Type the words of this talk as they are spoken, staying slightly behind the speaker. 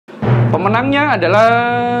Pemenangnya adalah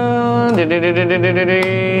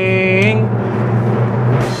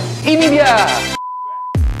ini dia.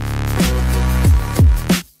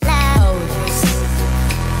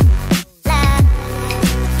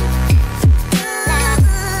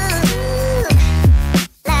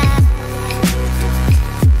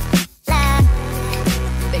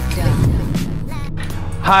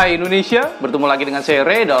 Hai Indonesia, bertemu lagi dengan saya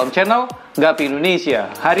Ray dalam channel Guppy Indonesia.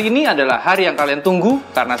 Hari ini adalah hari yang kalian tunggu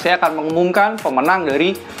karena saya akan mengumumkan pemenang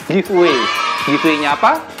dari giveaway. Giveaway-nya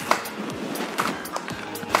apa?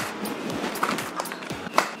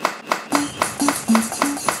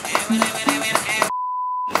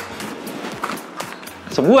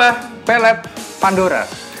 Sebuah pelet Pandora.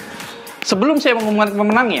 Sebelum saya mengumumkan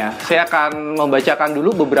pemenangnya, saya akan membacakan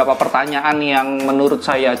dulu beberapa pertanyaan yang menurut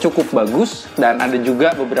saya cukup bagus dan ada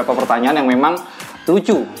juga beberapa pertanyaan yang memang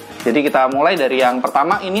lucu. Jadi kita mulai dari yang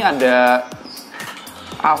pertama. Ini ada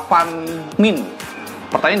Avan Min.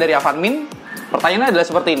 Pertanyaan dari Avan Min. Pertanyaannya adalah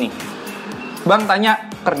seperti ini. Bang, tanya,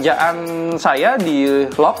 kerjaan saya di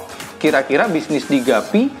log, kira-kira bisnis di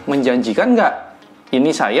Guppy menjanjikan nggak?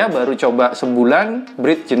 Ini saya baru coba sebulan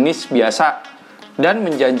breed jenis biasa dan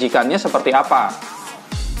menjanjikannya seperti apa?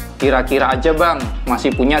 Kira-kira aja bang,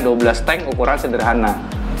 masih punya 12 tank ukuran sederhana.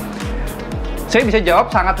 Saya bisa jawab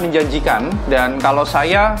sangat menjanjikan, dan kalau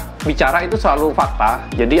saya bicara itu selalu fakta.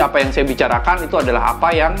 Jadi apa yang saya bicarakan itu adalah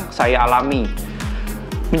apa yang saya alami.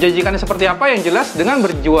 Menjanjikannya seperti apa? Yang jelas dengan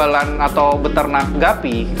berjualan atau beternak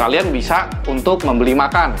Guppy, kalian bisa untuk membeli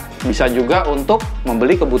makan, bisa juga untuk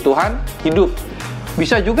membeli kebutuhan hidup,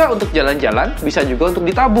 bisa juga untuk jalan-jalan, bisa juga untuk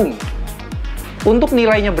ditabung. Untuk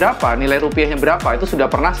nilainya berapa, nilai rupiahnya berapa, itu sudah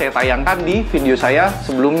pernah saya tayangkan di video saya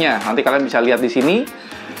sebelumnya. Nanti kalian bisa lihat di sini,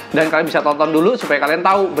 dan kalian bisa tonton dulu supaya kalian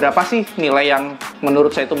tahu berapa sih nilai yang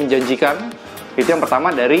menurut saya itu menjanjikan. Itu yang pertama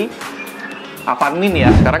dari Avan Min ya.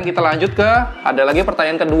 Sekarang kita lanjut ke, ada lagi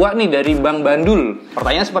pertanyaan kedua nih dari Bang Bandul.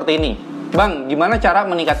 Pertanyaan seperti ini. Bang, gimana cara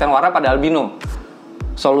meningkatkan warna pada albino?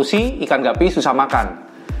 Solusi ikan Guppy susah makan.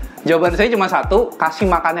 Jawaban saya cuma satu, kasih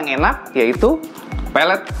makan yang enak, yaitu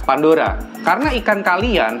pelet Pandora. Karena ikan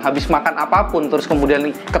kalian habis makan apapun terus kemudian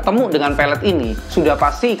ketemu dengan pelet ini, sudah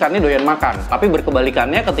pasti ikannya doyan makan. Tapi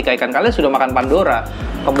berkebalikannya, ketika ikan kalian sudah makan Pandora,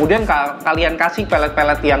 kemudian kalian kasih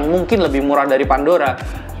pelet-pelet yang mungkin lebih murah dari Pandora,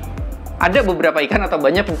 ada beberapa ikan atau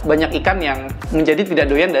banyak ikan yang menjadi tidak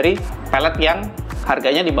doyan dari pelet yang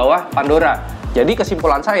harganya di bawah Pandora. Jadi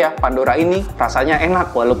kesimpulan saya, Pandora ini rasanya enak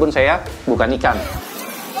walaupun saya bukan ikan.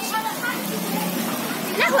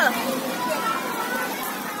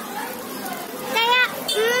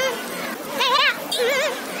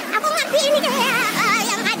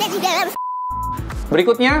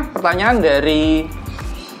 Berikutnya pertanyaan dari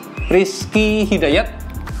Rizky Hidayat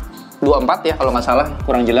 24 ya, kalau nggak salah,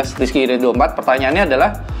 kurang jelas. Rizky Hidayat 24, pertanyaannya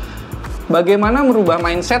adalah bagaimana merubah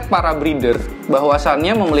mindset para breeder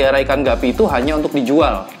bahwasannya memelihara ikan Guppy itu hanya untuk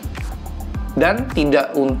dijual dan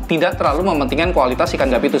tidak terlalu mementingkan kualitas ikan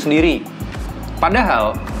Guppy itu sendiri.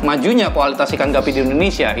 Padahal majunya kualitas ikan Guppy di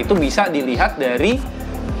Indonesia itu bisa dilihat dari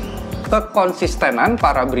kekonsistenan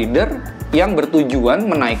para breeder yang bertujuan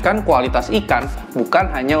menaikkan kualitas ikan,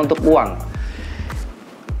 bukan hanya untuk uang.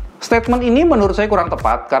 Statement ini menurut saya kurang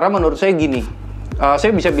tepat, karena menurut saya gini, saya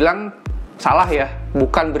bisa bilang salah ya,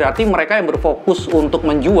 bukan berarti mereka yang berfokus untuk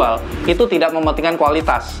menjual itu tidak mementingkan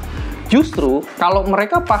kualitas. Justru, kalau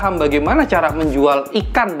mereka paham bagaimana cara menjual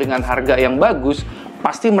ikan dengan harga yang bagus,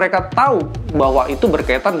 pasti mereka tahu bahwa itu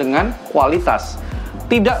berkaitan dengan kualitas.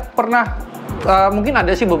 Tidak pernah mungkin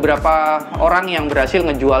ada sih beberapa orang yang berhasil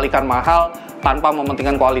ngejual ikan mahal tanpa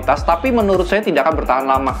mementingkan kualitas, tapi menurut saya tidak akan bertahan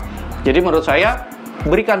lama. Jadi menurut saya,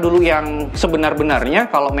 berikan dulu yang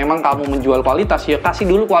sebenar-benarnya. Kalau memang kamu menjual kualitas, ya kasih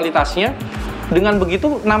dulu kualitasnya. Dengan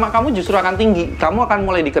begitu, nama kamu justru akan tinggi. Kamu akan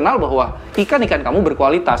mulai dikenal bahwa ikan-ikan kamu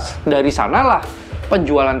berkualitas. Dari sanalah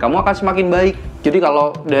penjualan kamu akan semakin baik. Jadi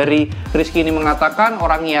kalau dari Rizky ini mengatakan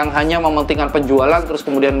orang yang hanya mementingkan penjualan terus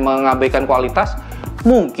kemudian mengabaikan kualitas,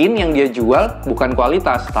 mungkin yang dia jual bukan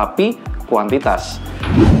kualitas, tapi kuantitas.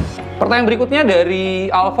 Pertanyaan berikutnya dari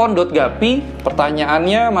alfon.guppy.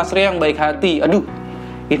 Pertanyaannya, Mas Ray yang baik hati. Aduh,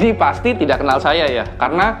 ini pasti tidak kenal saya ya,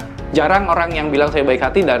 karena jarang orang yang bilang saya baik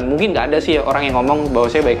hati, dan mungkin nggak ada sih orang yang ngomong bahwa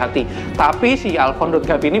saya baik hati. Tapi si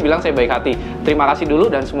alfon.guppy ini bilang saya baik hati. Terima kasih dulu,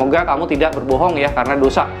 dan semoga kamu tidak berbohong ya, karena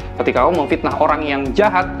dosa. Ketika kamu memfitnah orang yang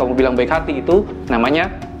jahat, kamu bilang baik hati, itu namanya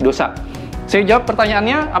dosa. Saya jawab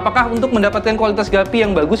pertanyaannya, apakah untuk mendapatkan kualitas Guppy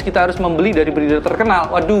yang bagus kita harus membeli dari breeder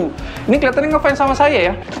terkenal? Waduh, ini kelihatannya ngefans sama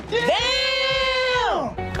saya ya.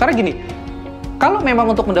 Karena gini, kalau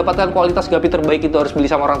memang untuk mendapatkan kualitas Guppy terbaik itu harus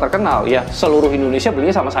beli sama orang terkenal, ya seluruh Indonesia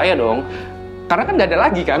belinya sama saya dong. Karena kan nggak ada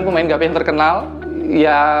lagi kan pemain Guppy yang terkenal.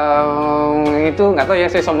 Ya itu nggak tahu ya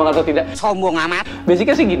saya sombong atau tidak. Sombong amat.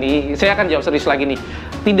 Basicnya sih gini, saya akan jawab serius lagi nih.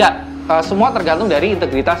 Tidak, semua tergantung dari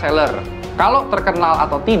integritas seller. Kalau terkenal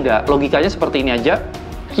atau tidak, logikanya seperti ini aja.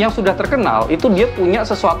 Yang sudah terkenal itu dia punya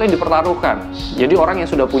sesuatu yang dipertaruhkan. Jadi orang yang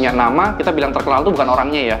sudah punya nama, kita bilang terkenal itu bukan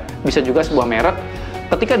orangnya ya, bisa juga sebuah merek.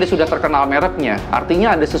 Ketika dia sudah terkenal mereknya,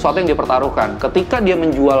 artinya ada sesuatu yang dipertaruhkan. Ketika dia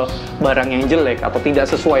menjual barang yang jelek atau tidak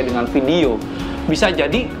sesuai dengan video, bisa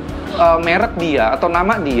jadi merek dia atau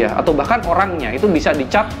nama dia atau bahkan orangnya itu bisa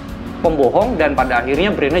dicap pembohong dan pada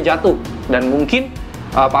akhirnya brandnya jatuh dan mungkin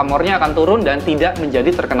pamornya akan turun dan tidak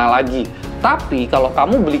menjadi terkenal lagi. Tapi kalau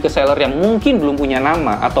kamu beli ke seller yang mungkin belum punya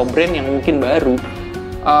nama atau brand yang mungkin baru,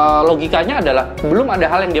 logikanya adalah belum ada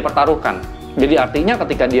hal yang dia pertaruhkan. Jadi artinya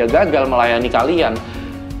ketika dia gagal melayani kalian,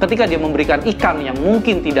 ketika dia memberikan ikan yang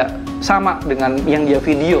mungkin tidak sama dengan yang dia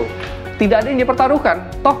video, tidak ada yang dia pertaruhkan.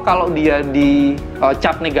 Toh kalau dia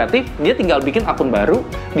dicap negatif, dia tinggal bikin akun baru,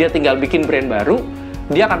 dia tinggal bikin brand baru,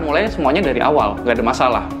 dia akan mulai semuanya dari awal, nggak ada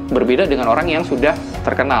masalah. Berbeda dengan orang yang sudah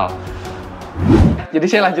terkenal. Jadi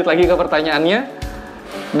saya lanjut lagi ke pertanyaannya.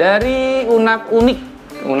 Dari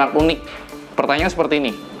unik. Pertanyaan seperti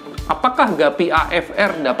ini. Apakah Guppy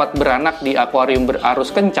AFR dapat beranak di akuarium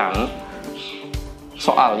berarus kencang?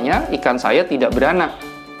 Soalnya ikan saya tidak beranak.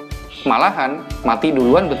 Malahan mati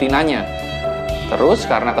duluan betinanya. Terus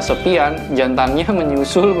karena kesepian, jantannya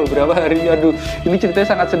menyusul beberapa hari. Aduh, ini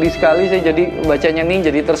ceritanya sangat sedih sekali. Saya jadi bacanya nih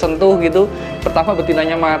jadi tersentuh gitu. Pertama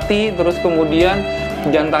betinanya mati, terus kemudian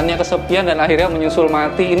jantannya kesepian dan akhirnya menyusul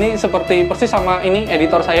mati. Ini seperti persis sama ini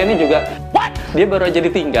editor saya ini juga. Dia baru aja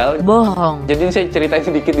ditinggal. Bohong. Jadi ini saya ceritain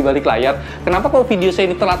sedikit di balik layar. Kenapa kok video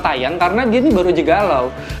saya ini telat tayang? Karena dia ini baru aja galau.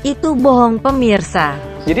 Itu bohong pemirsa.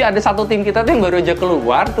 Jadi ada satu tim kita tuh yang baru aja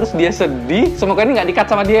keluar, terus dia sedih. Semoga ini nggak di-cut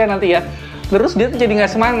sama dia nanti ya. Terus dia tuh jadi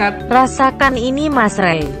nggak semangat. Rasakan ini Mas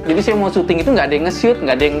Ray. Jadi saya mau syuting itu nggak ada yang nge-shoot,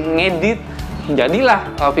 nggak ada yang ngedit. Jadilah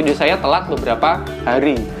video saya telat beberapa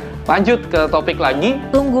hari. Lanjut ke topik lagi.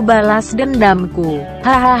 Tunggu balas dendamku.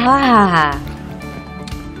 Hahaha.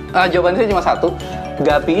 Jawaban saya cuma satu.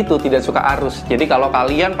 Guppy itu tidak suka arus. Jadi kalau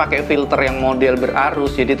kalian pakai filter yang model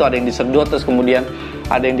berarus, jadi itu ada yang disedot terus kemudian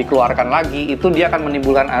ada yang dikeluarkan lagi, itu dia akan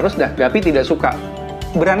menimbulkan arus. Guppy tidak suka.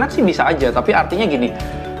 Beranak sih bisa aja, tapi artinya gini,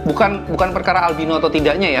 bukan perkara albino atau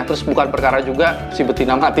tidaknya ya, terus bukan perkara juga si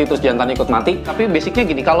betina mati terus jantan ikut mati, tapi basicnya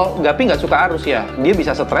gini, kalau Guppy nggak suka arus ya, dia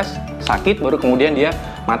bisa stres, sakit, baru kemudian dia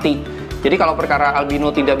mati. Jadi kalau perkara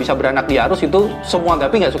albino tidak bisa beranak di arus, itu semua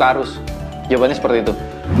Guppy nggak suka arus. Jawabannya seperti itu.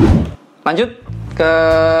 Lanjut ke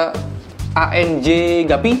ANJ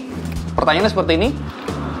Guppy. Pertanyaannya seperti ini.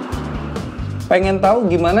 Pengen tahu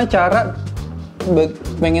gimana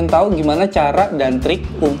cara dan trik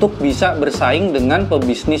untuk bisa bersaing dengan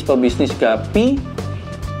pebisnis Guppy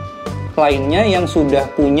lainnya yang sudah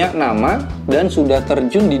punya nama dan sudah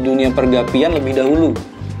terjun di dunia pergapian lebih dahulu.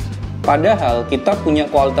 Padahal kita punya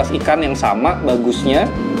kualitas ikan yang sama bagusnya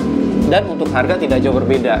dan untuk harga tidak jauh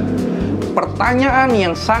berbeda. Pertanyaan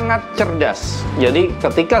yang sangat cerdas. Jadi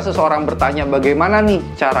ketika seseorang bertanya bagaimana nih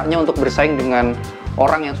caranya untuk bersaing dengan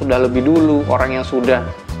orang yang sudah lebih dulu, orang yang sudah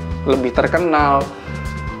lebih terkenal,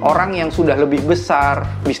 orang yang sudah lebih besar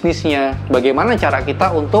bisnisnya, bagaimana cara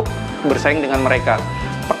kita untuk bersaing dengan mereka?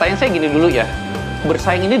 Pertanyaan saya gini dulu ya,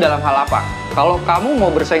 bersaing ini dalam hal apa? Kalau kamu mau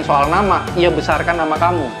bersaing soal nama, ya besarkan nama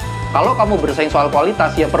kamu. Kalau kamu bersaing soal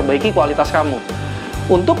kualitas, ya perbaiki kualitas kamu.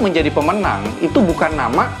 Untuk menjadi pemenang, itu bukan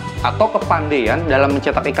nama atau kepandaian dalam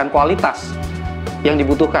mencetak ikan kualitas yang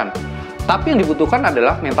dibutuhkan. Tapi yang dibutuhkan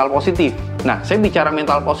adalah mental positif. Nah, saya bicara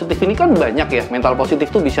mental positif ini kan banyak ya. Mental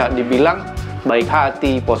positif itu bisa dibilang baik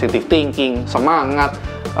hati, positive thinking, semangat,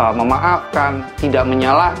 memaafkan, tidak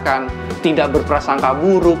menyalahkan, tidak berprasangka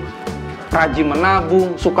buruk, rajin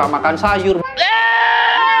menabung, suka makan sayur.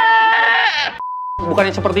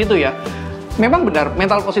 Bukannya seperti itu ya. Memang benar,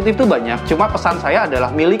 mental positif itu banyak. Cuma pesan saya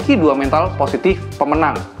adalah miliki 2 mental positif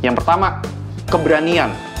pemenang. Yang pertama,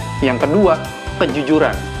 keberanian. Yang kedua,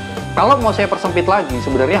 kejujuran. Kalau mau saya persempit lagi,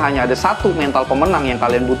 sebenarnya hanya ada 1 mental pemenang yang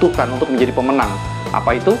kalian butuhkan untuk menjadi pemenang.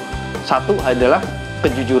 Apa itu? 1 adalah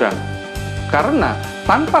kejujuran. Karena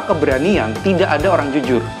tanpa keberanian, tidak ada orang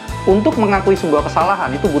jujur. Untuk mengakui sebuah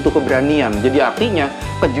kesalahan itu butuh keberanian. Jadi artinya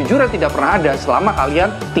kejujuran tidak pernah ada selama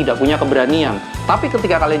kalian tidak punya keberanian. Tapi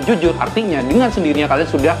ketika kalian jujur, artinya dengan sendirinya kalian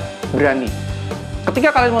sudah berani. Ketika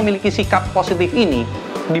kalian memiliki sikap positif ini,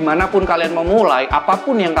 dimanapun kalian memulai,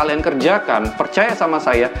 apapun yang kalian kerjakan, percaya sama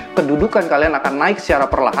saya, kedudukan kalian akan naik secara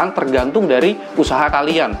perlahan tergantung dari usaha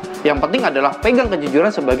kalian. Yang penting adalah pegang kejujuran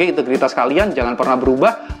sebagai integritas kalian, jangan pernah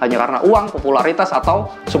berubah hanya karena uang, popularitas, atau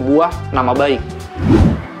sebuah nama baik.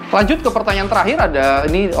 Lanjut ke pertanyaan terakhir, ada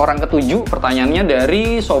ini orang ke-7, pertanyaannya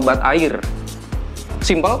dari Sobat Air.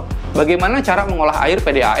 Simple, bagaimana cara mengolah air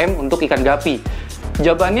PDAM untuk ikan guppy?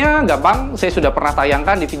 Jawabannya gampang, saya sudah pernah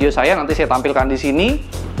tayangkan di video saya, nanti saya tampilkan di sini,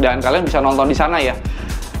 dan kalian bisa nonton di sana ya.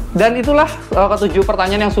 Dan itulah ketujuh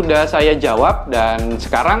pertanyaan yang sudah saya jawab, dan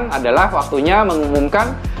sekarang adalah waktunya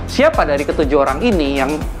mengumumkan siapa dari ketujuh orang ini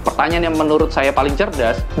yang pertanyaan yang menurut saya paling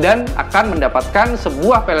cerdas dan akan mendapatkan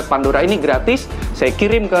sebuah pelet Pandora ini gratis, saya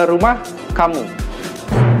kirim ke rumah kamu.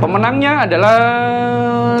 Pemenangnya adalah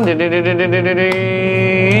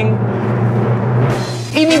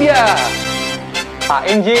ini dia,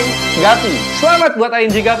 ANJ Guppy. Selamat buat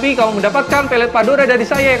ANJ Guppy, kamu mendapatkan pelet Pandora dari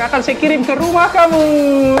saya yang akan saya kirim ke rumah kamu.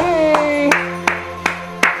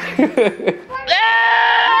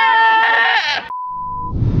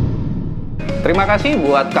 Terima kasih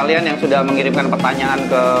buat kalian yang sudah mengirimkan pertanyaan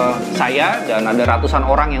ke saya, dan ada ratusan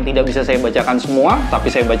orang yang tidak bisa saya bacakan semua,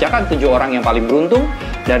 tapi saya bacakan 7 orang yang paling beruntung.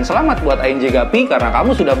 Dan selamat buat ANJ Guppy karena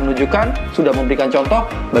kamu sudah menunjukkan, sudah memberikan contoh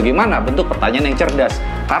bagaimana bentuk pertanyaan yang cerdas.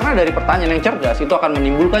 Karena dari pertanyaan yang cerdas itu akan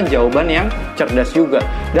menimbulkan jawaban yang cerdas juga.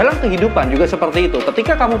 Dalam kehidupan juga seperti itu.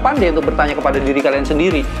 Ketika kamu pandai untuk bertanya kepada diri kalian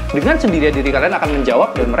sendiri, dengan sendirinya diri kalian akan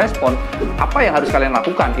menjawab dan merespon apa yang harus kalian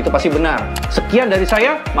lakukan. Itu pasti benar. Sekian dari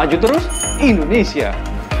saya, maju terus Indonesia.